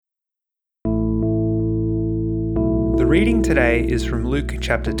reading today is from Luke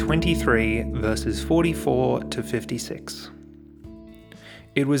chapter 23, verses 44 to 56.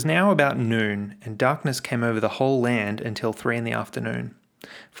 It was now about noon, and darkness came over the whole land until 3 p.m,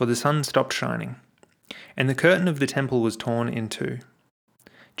 for the sun stopped shining, and the curtain of the temple was torn in two.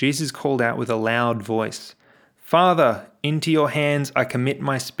 Jesus called out with a loud voice, "Father, into your hands I commit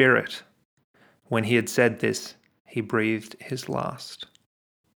my spirit." When he had said this, he breathed his last.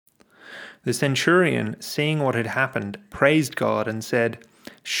 The centurion, seeing what had happened, praised God and said,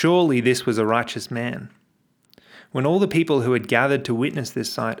 "Surely this was a righteous man." When all the people who had gathered to witness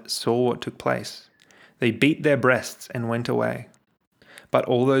this sight saw what took place, they beat their breasts and went away. But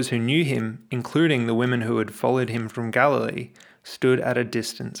all those who knew him, including the women who had followed him from Galilee, stood at a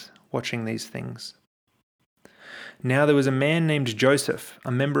distance, watching these things. Now there was a man named Joseph,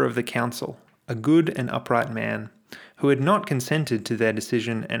 a member of the council, a good and upright man, who had not consented to their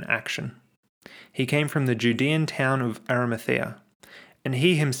decision and action. He came from the Judean town of Arimathea, and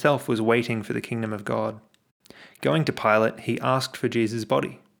he himself was waiting for the kingdom of God. Going to Pilate, he asked for Jesus'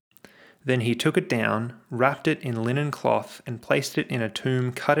 body. Then he took it down, wrapped it in linen cloth, and placed it in a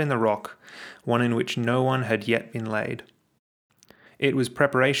tomb cut in the rock, one in which no one had yet been laid. It was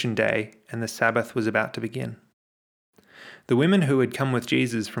preparation day, and the Sabbath was about to begin. The women who had come with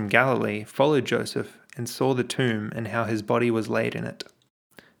Jesus from Galilee followed Joseph and saw the tomb and how his body was laid in it.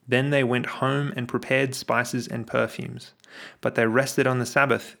 Then they went home and prepared spices and perfumes, but they rested on the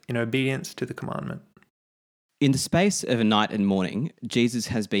Sabbath in obedience to the commandment. In the space of a night and morning, Jesus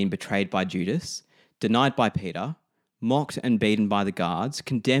has been betrayed by Judas, denied by Peter, mocked and beaten by the guards,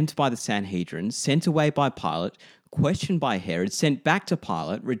 condemned by the Sanhedrin, sent away by Pilate, questioned by Herod, sent back to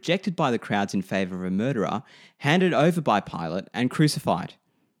Pilate, rejected by the crowds in favour of a murderer, handed over by Pilate, and crucified.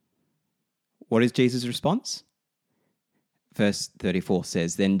 What is Jesus' response? Verse 34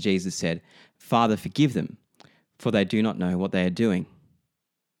 says, "Then Jesus said, 'Father, forgive them, for they do not know what they are doing.'"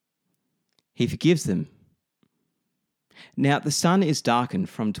 He forgives them. Now the sun is darkened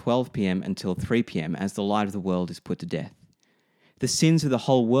from 12 p.m. until 3 p.m. as the light of the world is put to death. The sins of the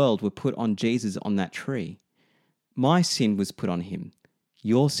whole world were put on Jesus on that tree. My sin was put on him.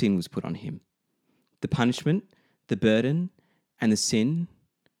 Your sin was put on him. The punishment, the burden, and the sin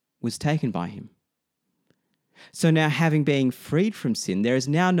was taken by him. So now, having been freed from sin, there is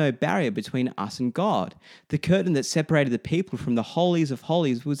now no barrier between us and God. The curtain that separated the people from the holies of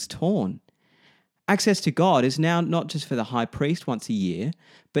holies was torn. Access to God is now not just for the high priest once a year,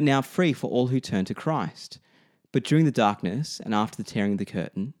 but now free for all who turn to Christ. But during the darkness and after the tearing of the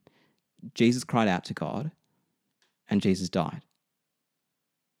curtain, Jesus cried out to God, and Jesus died.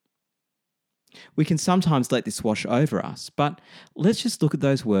 We can sometimes let this wash over us, but let's just look at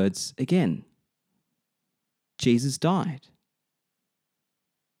those words again. Jesus died.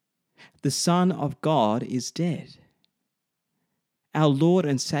 The Son of God is dead. Our Lord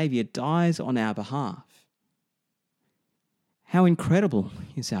and Saviour dies on our behalf. How incredible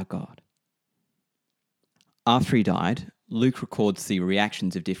is our God? After he died, Luke records the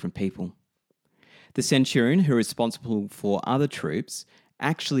reactions of different people. The centurion, who was responsible for other troops,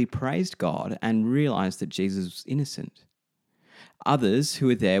 actually praised God and realised that Jesus was innocent. Others who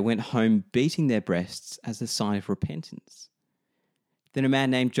were there went home beating their breasts as a sign of repentance. Then a man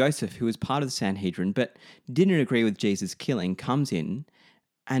named Joseph, who was part of the Sanhedrin but didn't agree with Jesus' killing, comes in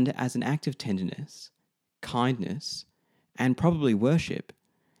and, as an act of tenderness, kindness, and probably worship,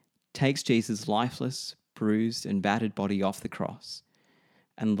 takes Jesus' lifeless, bruised, and battered body off the cross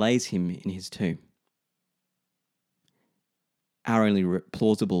and lays him in his tomb. Our only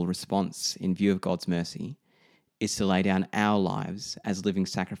plausible response in view of God's mercy is to lay down our lives as living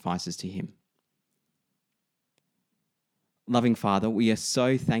sacrifices to him. Loving Father, we are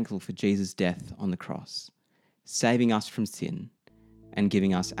so thankful for Jesus' death on the cross, saving us from sin and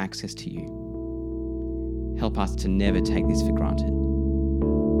giving us access to you. Help us to never take this for granted.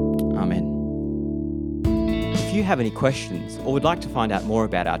 Amen. If you have any questions or would like to find out more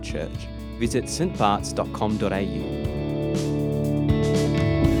about our church, visit stbarts.com.au.